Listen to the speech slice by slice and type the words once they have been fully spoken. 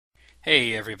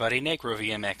Hey everybody,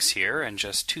 NegroVMX here, and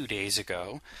just 2 days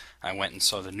ago I went and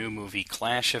saw the new movie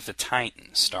Clash of the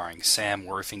Titans starring Sam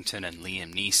Worthington and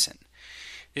Liam Neeson.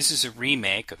 This is a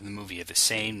remake of the movie of the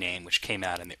same name which came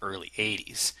out in the early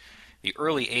 80s. The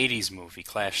early 80s movie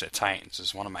Clash of the Titans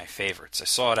is one of my favorites. I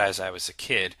saw it as I was a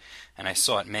kid, and I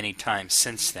saw it many times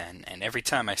since then, and every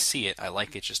time I see it I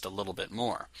like it just a little bit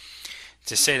more.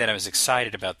 To say that I was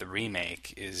excited about the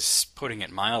remake is putting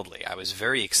it mildly. I was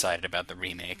very excited about the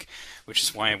remake, which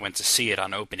is why I went to see it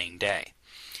on opening day.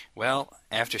 Well,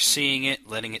 after seeing it,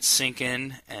 letting it sink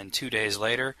in, and 2 days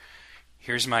later,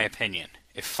 here's my opinion.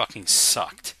 It fucking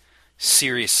sucked.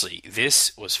 Seriously,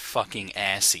 this was fucking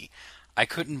assy. I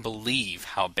couldn't believe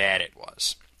how bad it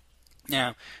was.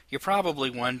 Now, you're probably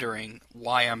wondering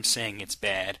why I'm saying it's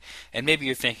bad, and maybe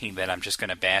you're thinking that I'm just going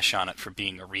to bash on it for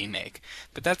being a remake,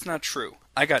 but that's not true.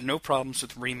 I got no problems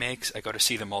with remakes. I go to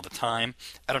see them all the time.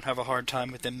 I don't have a hard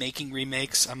time with them making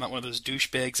remakes. I'm not one of those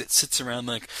douchebags that sits around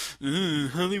like,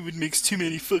 Hollywood makes too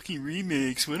many fucking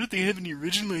remakes. Why don't they have any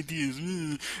original ideas?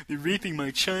 They're raping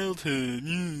my childhood.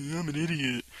 I'm an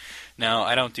idiot. No,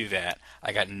 I don't do that.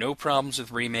 I got no problems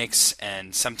with remakes,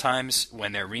 and sometimes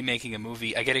when they're remaking a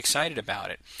movie, I get excited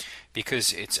about it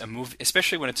because it's a movie,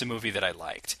 especially when it's a movie that I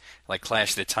liked, like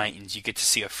Clash of the Titans. You get to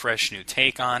see a fresh new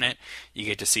take on it. You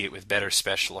get to see it with better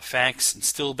special effects and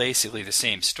still basically the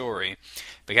same story.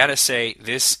 But gotta say,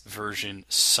 this version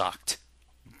sucked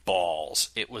balls.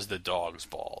 It was the dog's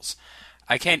balls.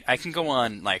 I can go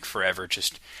on like forever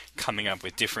just coming up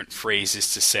with different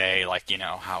phrases to say, like,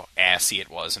 how assy it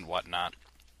was and whatnot.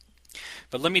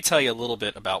 But let me tell you a little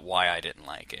bit about why I didn't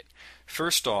like it.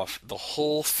 First off, the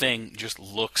whole thing just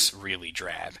looks really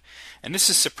drab. And this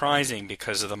is surprising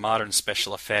because of the modern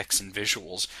special effects and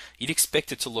visuals. You'd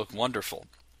expect it to look wonderful.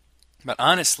 But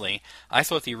honestly, I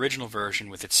thought the original version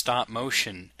with its stop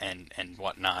motion and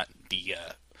whatnot, the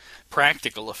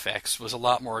practical effects, was a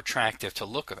lot more attractive to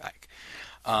look like.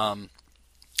 Um,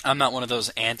 I'm not one of those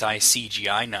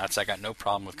anti-CGI nuts. I got no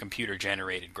problem with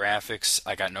computer-generated graphics.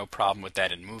 I got no problem with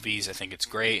that in movies. I think it's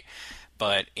great.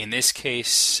 But in this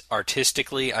case,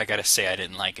 artistically, I gotta say I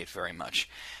didn't like it very much.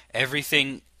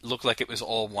 Everything looked like it was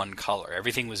all one color.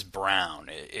 Everything was brown.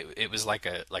 It was like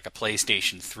a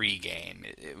PlayStation 3 game.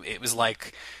 It was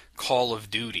like Call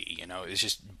of Duty. It was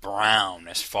just brown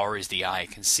as far as the eye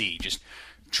can see. Just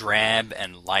drab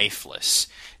and lifeless.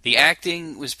 The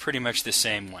acting was pretty much the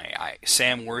same way.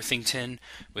 Sam Worthington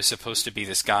was supposed to be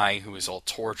this guy who was all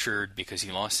tortured because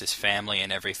he lost his family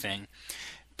and everything.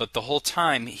 But the whole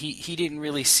time, he didn't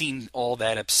really seem all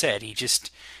that upset. He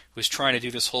just was trying to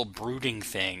do this whole brooding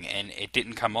thing, and it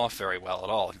didn't come off very well at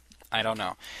all. I don't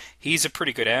know. He's a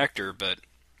pretty good actor, but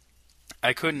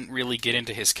I couldn't really get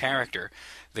into his character.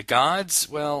 The gods,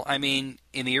 well, I mean,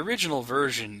 in the original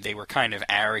version, they were kind of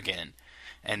arrogant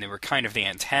and they were kind of the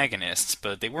antagonists,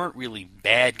 but they weren't really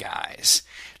bad guys.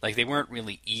 Like, they weren't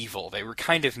really evil. They were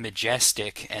kind of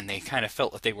majestic, and they kind of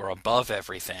felt that they were above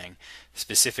everything,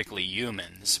 specifically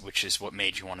humans, which is what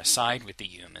made you want to side with the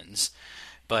humans.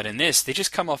 But in this, they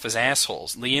just come off as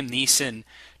assholes. Liam Neeson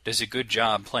does a good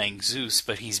job playing Zeus,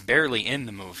 but he's barely in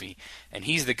the movie, and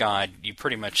he's the god you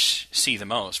pretty much see the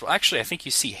most. Well, actually, I think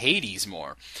you see Hades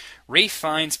more. Ralph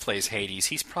Fiennes plays Hades.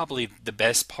 He's probably the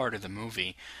best part of the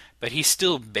movie, but he's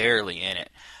still barely in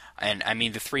it. And I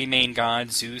mean, the three main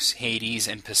gods, Zeus, Hades,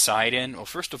 and Poseidon. Well,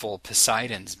 first of all,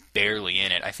 Poseidon's barely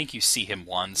in it. I think you see him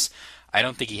once. I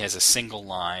don't think he has a single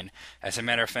line. As a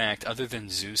matter of fact, other than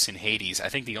Zeus and Hades, I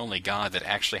think the only god that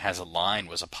actually has a line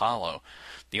was Apollo.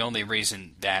 The only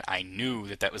reason that I knew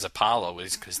that that was Apollo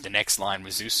is because the next line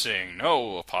was Zeus saying,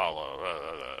 "No,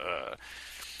 Apollo."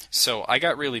 So I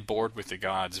got really bored with the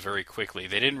gods very quickly.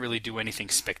 They didn't really do anything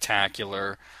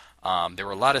spectacular. There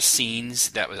were a lot of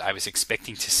scenes that I was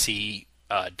expecting to see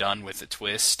done with a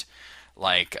twist,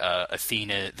 like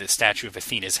Athena, the statue of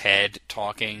Athena's head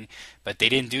talking, but they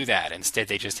didn't do that. Instead,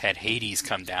 they just had Hades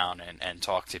come down and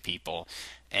talk to people,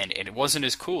 and it wasn't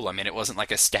as cool. I mean, it wasn't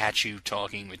like a statue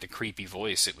talking with the creepy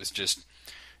voice. It was just,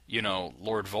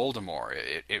 Lord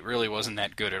Voldemort. It really wasn't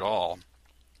that good at all.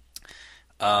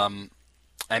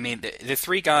 I mean, the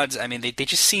three gods, I mean, they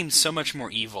just seem so much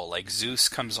more evil. Like, Zeus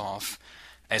comes off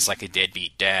as like a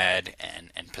deadbeat dad,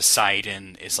 and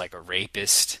Poseidon is like a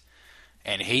rapist,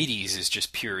 and Hades is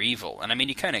just pure evil. And I mean,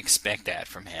 you kind of expect that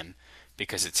from him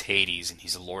because it's Hades and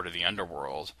he's the lord of the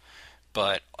underworld.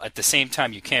 But at the same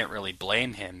time, you can't really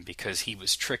blame him because he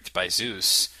was tricked by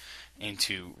Zeus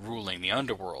into ruling the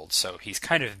underworld, so he's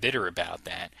kind of bitter about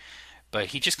that. But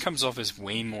he just comes off as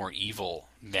way more evil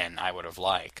than I would have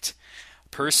liked.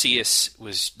 Perseus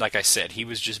was, like I said, he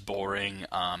was just boring.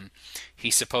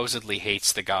 He supposedly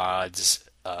hates the gods.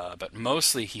 but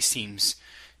mostly he seems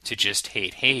to just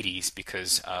hate Hades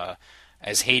because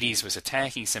as Hades was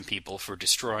attacking some people for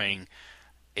destroying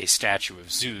a statue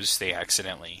of Zeus, he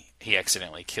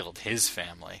accidentally killed his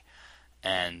family,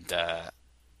 and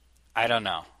I don't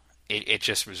know. It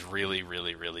just was really,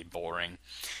 really, really boring.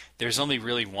 There's only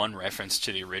really one reference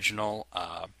to the original.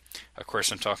 Of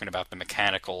course, I'm talking about the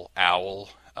mechanical owl,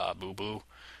 Boo Boo.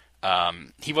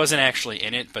 He wasn't actually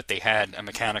in it, but they had a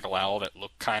mechanical owl that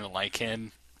looked kind of like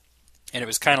him. And it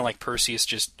was kind of like Perseus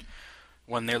just,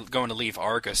 when they're going to leave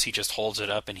Argos, he just holds it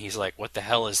up and he's like, what the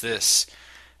hell is this?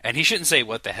 And he shouldn't say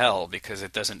what the hell because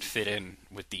it doesn't fit in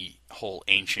with the whole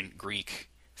ancient Greek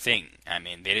thing. I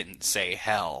mean, they didn't say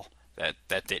hell.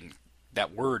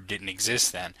 That word didn't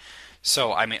exist then.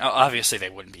 So, I mean, obviously they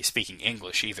wouldn't be speaking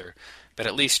English either, but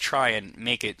at least try and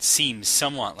make it seem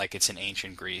somewhat like it's in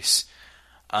ancient Greece.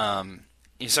 So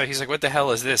he's like, what the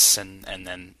hell is this? And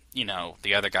then,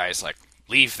 the other guy's like,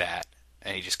 leave that.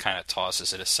 And he just kind of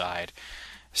tosses it aside.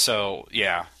 So,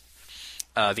 yeah.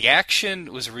 The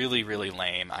action was really, really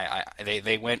lame.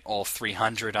 They went all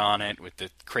 300 on it with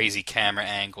the crazy camera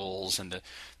angles and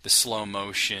the slow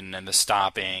motion and the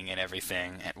stopping and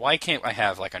everything. And why can't I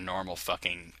have like a normal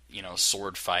fucking,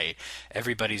 sword fight?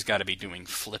 Everybody's got to be doing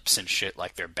flips and shit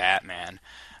like they're Batman.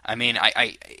 I mean,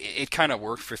 it kind of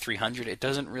worked for 300. It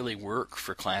doesn't really work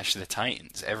for Clash of the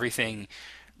Titans. Everything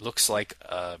looks like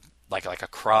a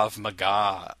Krav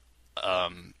Maga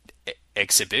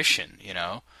exhibition,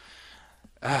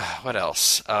 What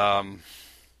else?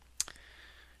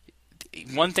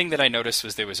 One thing that I noticed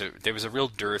was there was a real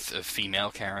dearth of female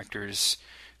characters.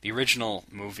 The original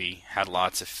movie had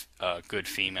lots of good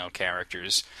female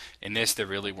characters. In this, there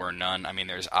really were none. I mean,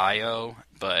 there's Io,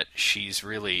 but she's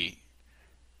really,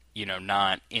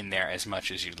 not in there as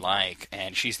much as you'd like,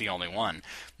 and she's the only one.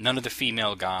 None of the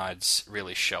female gods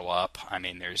really show up. I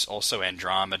mean, there's also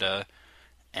Andromeda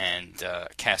and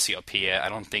Cassiopeia. I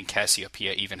don't think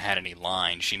Cassiopeia even had any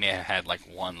lines. She may have had like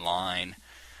one line,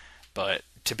 but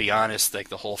to be honest, like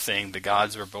the whole thing, the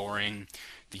gods were boring,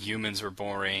 the humans were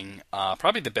boring.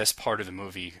 Probably the best part of the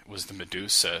movie was the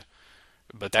Medusa,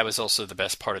 but that was also the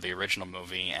best part of the original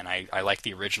movie, and I like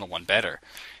the original one better.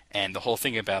 And the whole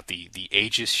thing about the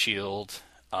Aegis shield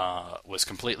was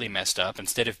completely messed up.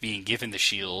 Instead of being given the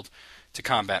shield to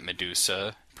combat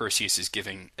Medusa, Perseus is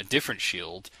giving a different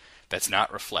shield that's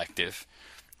not reflective,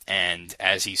 and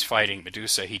as he's fighting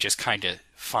Medusa, he just kind of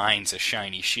finds a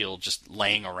shiny shield just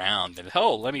laying around, and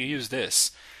let me use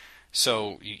this.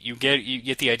 So you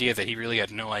get the idea that he really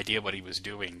had no idea what he was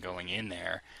doing going in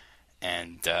there,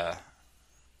 and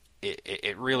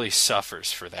it really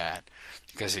suffers for that,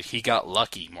 because he got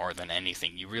lucky more than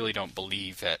anything. You really don't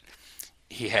believe that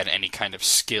he had any kind of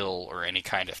skill or any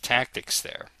kind of tactics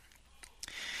there.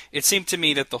 It seemed to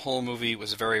me that the whole movie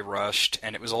was very rushed,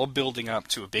 and it was all building up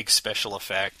to a big special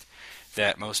effect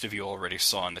that most of you already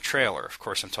saw in the trailer. Of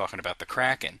course, I'm talking about the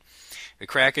Kraken. The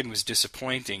Kraken was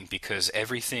disappointing because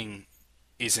everything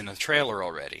is in the trailer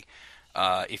already.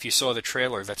 If you saw the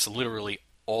trailer, that's literally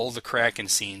all the Kraken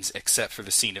scenes except for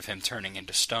the scene of him turning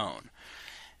into stone,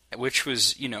 which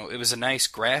was, it was a nice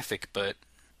graphic, but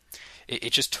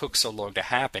it just took so long to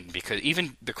happen, because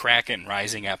even the Kraken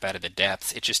rising up out of the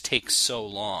depths, it just takes so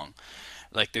long.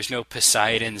 Like, there's no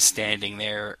Poseidon standing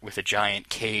there with a giant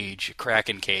cage, a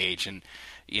Kraken cage, and,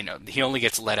 he only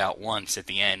gets let out once at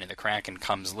the end, and the Kraken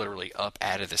comes literally up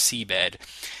out of the seabed,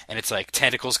 and it's like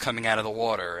tentacles coming out of the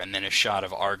water, and then a shot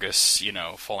of Argus,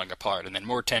 falling apart, and then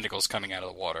more tentacles coming out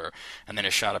of the water, and then a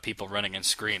shot of people running and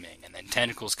screaming, and then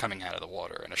tentacles coming out of the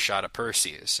water, and a shot of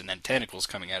Perseus, and then tentacles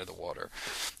coming out of the water,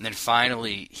 and then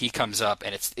finally he comes up,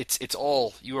 and it's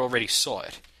all, you already saw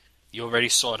it. You already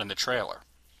saw it in the trailer.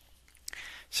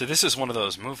 So this is one of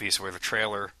those movies where the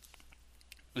trailer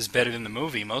was better than the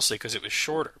movie, mostly because it was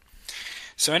shorter.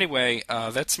 So anyway,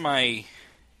 that's my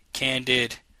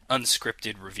candid,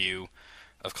 unscripted review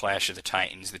of Clash of the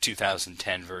Titans, the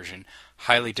 2010 version.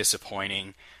 Highly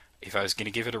disappointing. If I was going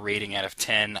to give it a rating out of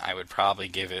 10, I would probably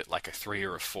give it like a 3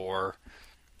 or a 4.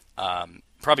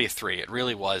 Probably a 3. It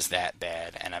really was that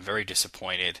bad, and I'm very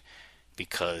disappointed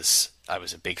because I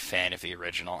was a big fan of the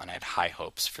original and I had high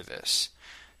hopes for this.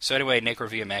 So anyway,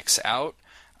 NecroVMX out.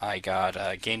 I got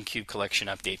a GameCube collection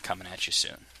update coming at you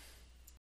soon.